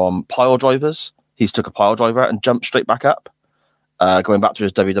past from pile drivers. He's took a pile driver and jumped straight back up, going back to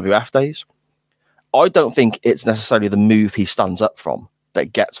his WWF days. I don't think it's necessarily the move he stands up from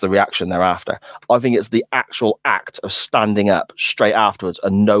that gets the reaction thereafter. I think it's the actual act of standing up straight afterwards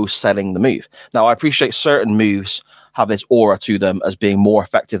and no selling the move. Now, I appreciate certain moves have this aura to them as being more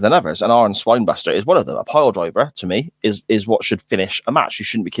effective than others, and Arn's spinebuster is one of them. A pile driver, to me, is what should finish a match. You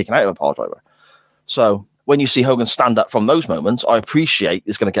shouldn't be kicking out of a pile driver. So when you see Hogan stand up from those moments, I appreciate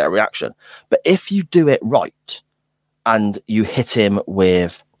it's going to get a reaction. But if you do it right and you hit him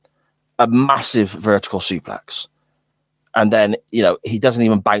with a massive vertical suplex, and then, he doesn't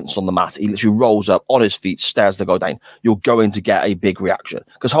even bounce on the mat. He literally rolls up on his feet, stares the guy down. You're going to get a big reaction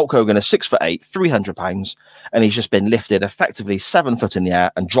because Hulk Hogan is 6'8", 300 pounds, and he's just been lifted effectively 7 foot in the air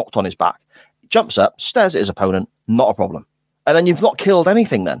and dropped on his back. He jumps up, stares at his opponent, not a problem. And then you've not killed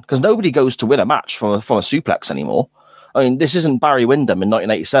anything then, because nobody goes to win a match from a suplex anymore. I mean, this isn't Barry Windham in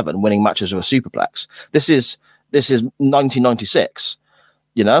 1987 winning matches with a superplex. This is 1996,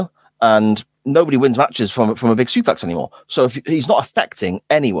 and nobody wins matches from a big suplex anymore. So if he's not affecting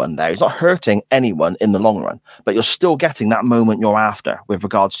anyone there, he's not hurting anyone in the long run, but you're still getting that moment you're after with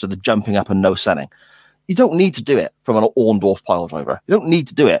regards to the jumping up and no selling. You don't need to do it from an Orndorff pile driver. You don't need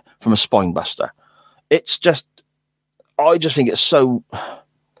to do it from a spine buster. It's just, I just think it's so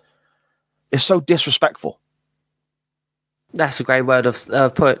disrespectful. That's a great way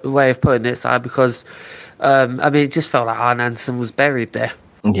of putting it, Si, because it just felt like Arn Anderson was buried there.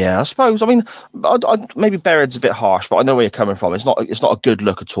 Yeah, I suppose. I mean, maybe buried's a bit harsh, but I know where you're coming from. It's not a good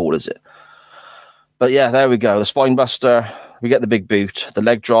look at all, is it? But yeah, there we go. The spine buster. We get the big boot, the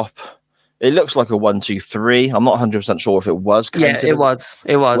leg drop. It looks like a 1, 2, 3. I'm not 100% sure if it was. Yeah, it was.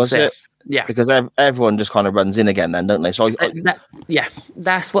 It was. It? Yeah, because everyone just kind of runs in again, then, don't they? So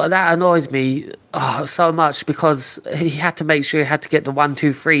that's what that annoys me so much, because he had to make sure he had to get the 1,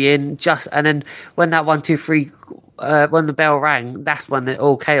 2, 3 in and then when that 1, 2, 3. When the bell rang, that's when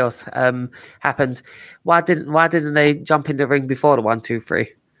all chaos happened. Why didn't they jump in the ring before the 1, 2, 3?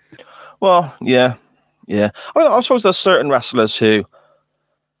 Well, yeah. I mean, I suppose there's certain wrestlers who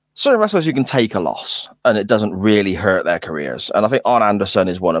can take a loss and it doesn't really hurt their careers. And I think Arn Anderson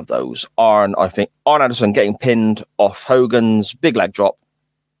is one of those. Arn Anderson getting pinned off Hogan's big leg drop.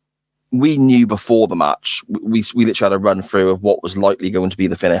 We knew before the match, we literally had a run through of what was likely going to be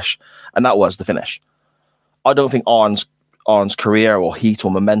the finish, and that was the finish. I don't think Arn's career or heat or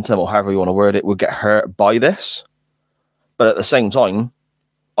momentum or however you want to word it would get hurt by this. But at the same time,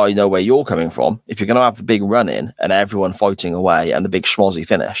 I know where you're coming from. If you're going to have the big run in and everyone fighting away and the big schmozzy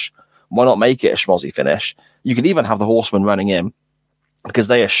finish, why not make it a schmozzy finish? You could even have the Horseman running in because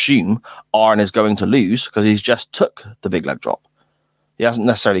they assume Arn is going to lose because he's just took the big leg drop. He hasn't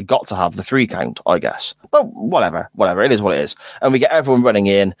necessarily got to have the 3 count, I guess. But whatever. It is what it is. And we get everyone running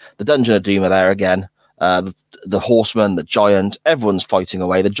in. The Dungeon of Doom are there again. The Horseman, the Giant, everyone's fighting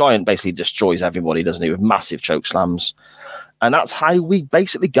away. The Giant basically destroys everybody, doesn't he, with massive choke slams. And that's how we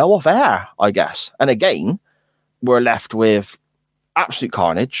basically go off air, I guess. And again, we're left with absolute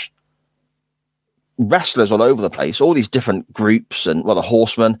carnage. Wrestlers all over the place, all these different groups. And, the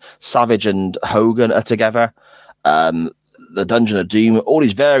Horseman, Savage and Hogan are together. The Dungeon of Doom, all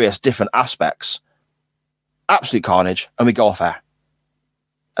these various different aspects. Absolute carnage. And we go off air.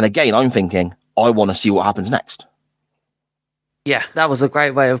 And again, I'm thinking, I want to see what happens next. Yeah, that was a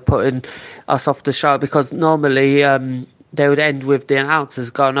great way of putting us off the show, because normally they would end with the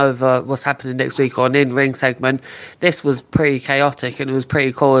announcers going over what's happening next week or an in-ring segment. This was pretty chaotic and it was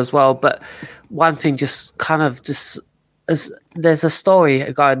pretty cool as well. But one thing just kind of as there's a story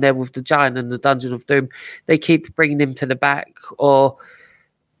going there with the Giant and the Dungeon of Doom. They keep bringing him to the back, or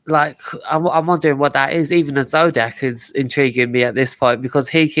like I'm wondering what that is. Even the Zodiac is intriguing me at this point, because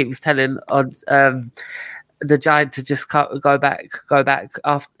he keeps telling on the Giant to just go back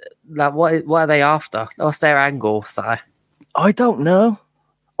after. Like what are they after? What's their angle, Si? I don't know.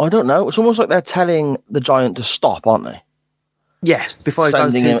 It's almost like they're telling the Giant to stop, aren't they? Yeah, before he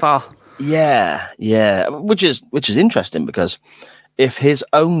goes too far. Yeah, which is interesting, because if his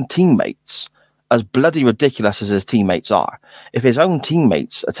own teammates, as bloody ridiculous as his teammates are, if his own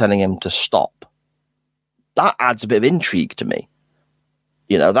teammates are telling him to stop, that adds a bit of intrigue to me.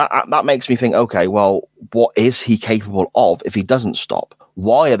 You know, that makes me think, okay, well, what is he capable of if he doesn't stop?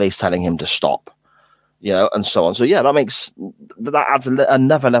 Why are they telling him to stop? You know, and so on. So yeah, that adds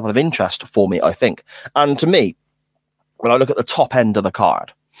another level of interest for me, I think. And to me, when I look at the top end of the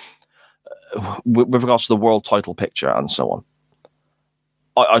card, with regards to the world title picture and so on,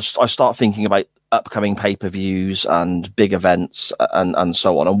 I start thinking about upcoming pay-per-views and big events and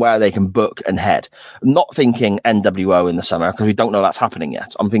so on, and where they can book and head. Not thinking NWO in the summer, because we don't know that's happening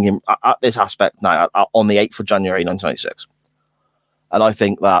yet. I'm thinking at this aspect now, on the 8th of January 1996. And I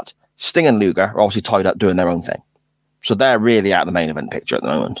think that Sting and Luger are obviously tied up doing their own thing. So they're really out of the main event picture at the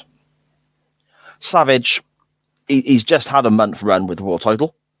moment. Savage, he's just had a month run with the world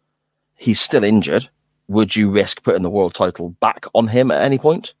title. He's still injured. Would you risk putting the world title back on him at any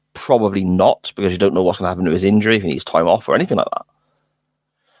point? Probably not, because you don't know what's going to happen to his injury, if he needs time off or anything like that.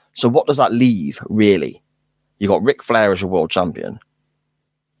 So what does that leave, really? You got Ric Flair as your world champion.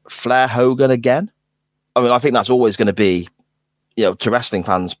 Flair Hogan again? I mean, I think that's always going to be, you know, to wrestling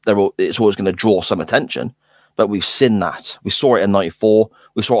fans, it's always going to draw some attention. But we've seen that. We saw it in 94.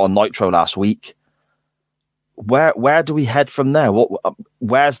 We saw it on Nitro last week. Where do we head from there?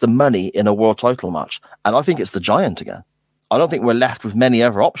 Where's the money in a world title match? And I think it's the Giant again. I don't think we're left with many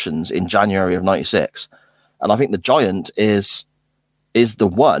other options in January of 96. And I think the Giant is the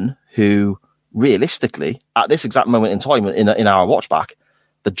one who, realistically, at this exact moment in time in our watch back,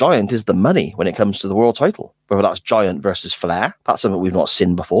 the Giant is the money when it comes to the world title. Whether that's Giant versus Flair, that's something we've not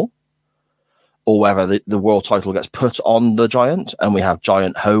seen before. Or whether the world title gets put on the Giant and we have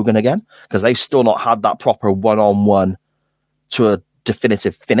Giant Hogan again, because they've still not had that proper one-on-one to a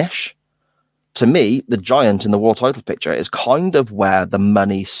definitive finish. To me, the Giant in the world title picture is kind of where the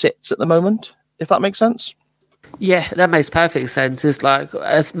money sits at the moment, if that makes sense. Yeah, that makes perfect sense. It's like,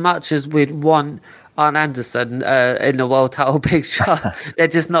 as much as we'd want Arn Anderson in the world title picture, they're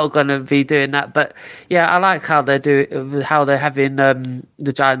just not going to be doing that. But yeah, I like how they're having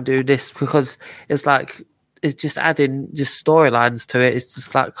the Giant do this, because it's like, it's just adding just storylines to it. It's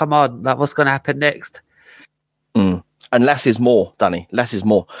just like, come on, like, what's going to happen next? And less is more, Danny. Less is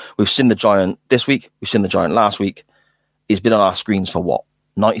more. We've seen the Giant this week. We've seen the Giant last week. He's been on our screens for what?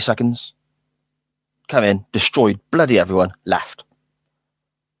 90 seconds? Come in, destroyed bloody everyone, left.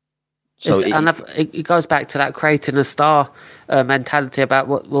 So it goes back to that creating a star mentality about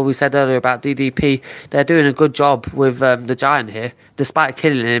what we said earlier about DDP. They're doing a good job with the Giant here, despite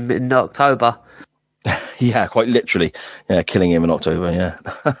killing him in October. Yeah, quite literally. Yeah, killing him in October,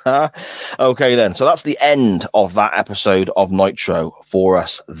 yeah. Okay, then. So that's the end of that episode of Nitro for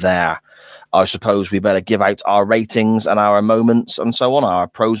us there. I suppose we better give out our ratings and our moments and so on, our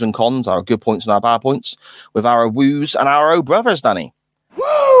pros and cons, our good points and our bad points, with our woos and our oh brothers, Danny.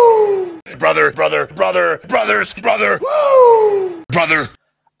 Woo! Brother. Woo! Brother.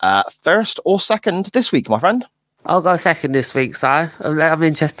 First or second this week, my friend? I'll go second this week, Si. I'm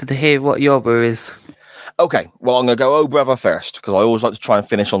interested to hear what your brew is. Okay, well, I'm going to go oh brother first, because I always like to try and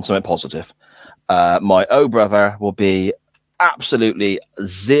finish on something positive. My oh brother will be absolutely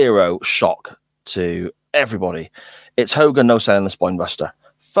zero shock to everybody. It's Hogan no selling the spine buster.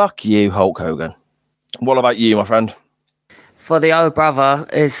 Fuck you, Hulk Hogan. What about you, my friend? For the oh brother,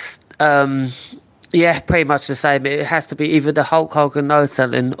 is pretty much the same. It has to be either the Hulk Hogan no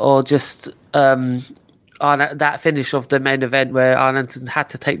selling or just on that finish of the main event where Arn Anderson had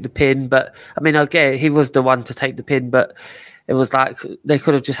to take the pin. But I mean, okay, he was the one to take the pin, but it was like they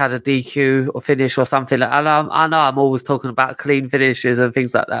could have just had a DQ or finish or something. I know I'm always talking about clean finishes and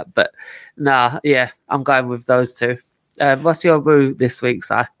things like that, but I'm going with those two. What's your woo this week,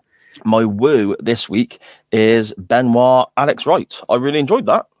 Si? My woo this week is Benoit Alex Wright. I really enjoyed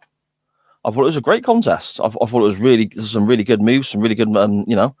that. I thought it was a great contest. I thought it was some really good moves, some really good,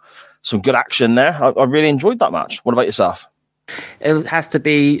 some good action there. I really enjoyed that match. What about yourself? It has to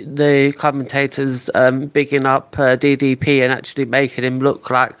be the commentators bigging up DDP and actually making him look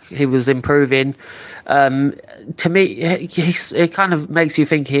like he was improving. To me, it kind of makes you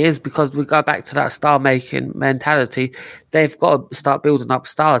think he is, because we go back to that star-making mentality. They've got to start building up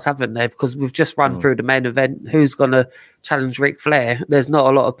stars, haven't they? Because we've just run through the main event. Who's going to challenge Ric Flair? There's not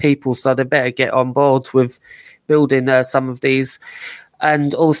a lot of people, so they better get on board with building some of these.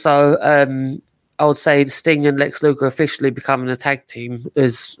 And also, I would say Sting and Lex Luger officially becoming a tag team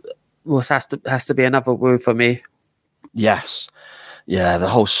has to be another woo for me. Yes. Yeah, the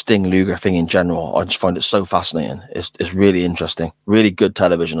whole Sting Luger thing in general, I just find it so fascinating. It's really interesting. Really good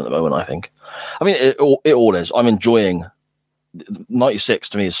television at the moment, I think. I mean, it all is. I'm enjoying 96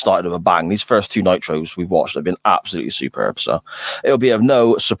 to me has started with a bang. These first 2 Nitros we've watched have been absolutely superb. So it'll be of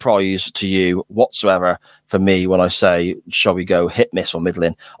no surprise to you whatsoever for me when I say, shall we go hit, miss, or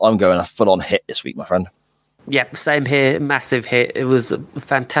middling? I'm going a full-on hit this week, my friend. Yep, same here. Massive hit. It was a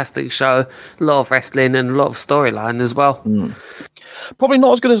fantastic show. A lot of wrestling and a lot of storyline as well. Probably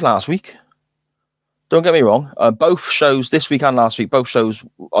not as good as last week. Don't get me wrong. Both shows, this week and last week, both shows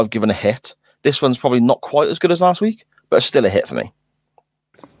I've given a hit. This one's probably not quite as good as last week, but it's still a hit for me.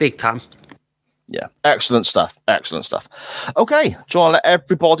 Big time. Yeah, excellent stuff. Excellent stuff. Okay, do you want to let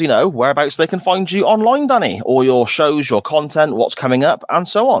everybody know whereabouts they can find you online, Danny? All your shows, your content, what's coming up, and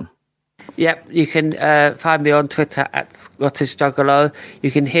so on. Yep, you can find me on Twitter at Scottish Juggalo.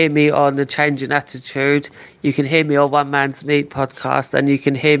 You can hear me on The Changing Attitude. You can hear me on One Man's Meat podcast, and you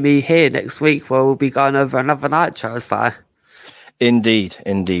can hear me here next week where we'll be going over another Nitro. So. Indeed.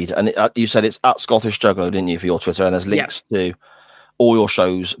 And you said it's at Scottish Juggalo, didn't you, for your Twitter? And there's links to all your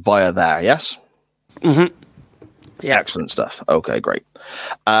shows via there, yes? Mm-hmm. Yeah. Excellent stuff. Okay, great.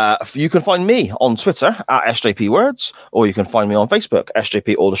 You can find me on Twitter at SJP Words, or you can find me on Facebook,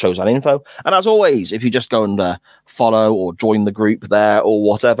 SJP All the Shows and Info. And as always, if you just go and follow or join the group there or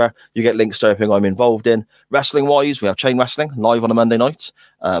whatever, you get links to everything I'm involved in. Wrestling wise, we have Chain Wrestling live on a Monday night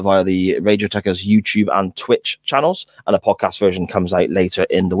via the Radio Techers YouTube and Twitch channels, and a podcast version comes out later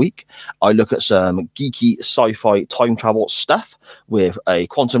in the week. I look at some geeky sci-fi time travel stuff with a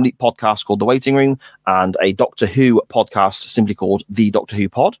Quantum Leap podcast called The Waiting Room, and a Doctor Who podcast simply called The Doctor Who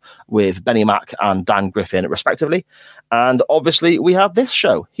Pod with Benny Mack and Dan Griffin respectively. And obviously we have this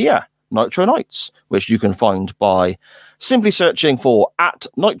show here, Nitro Nights, which you can find by simply searching for at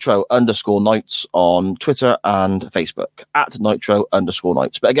Nitro_Nights on Twitter and Facebook, at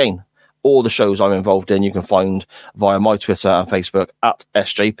Nitro_Nights. But again, all the shows I'm involved in you can find via my Twitter and Facebook at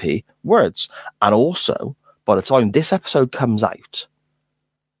SJP Words. And also, by the time this episode comes out,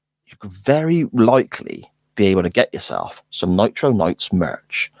 you could very likely be able to get yourself some Nitro Nights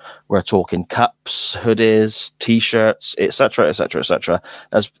merch. We're talking cups, hoodies, t-shirts, etc., etc., etc.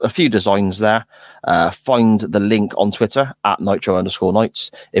 There's a few designs there. Find the link on Twitter at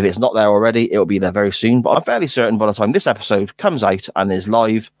Nitro_Nights. If it's not there already, it will be there very soon. But I'm fairly certain by the time this episode comes out and is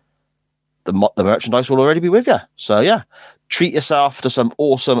live, the merchandise will already be with you. So yeah, treat yourself to some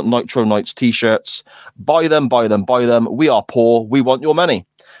awesome Nitro Nights t-shirts. Buy them. We are poor. We want your money.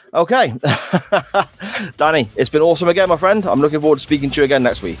 Okay. Danny, it's been awesome again, my friend. I'm looking forward to speaking to you again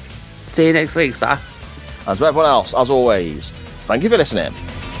next week. See you next week, sir. And to everyone else, as always, thank you for listening.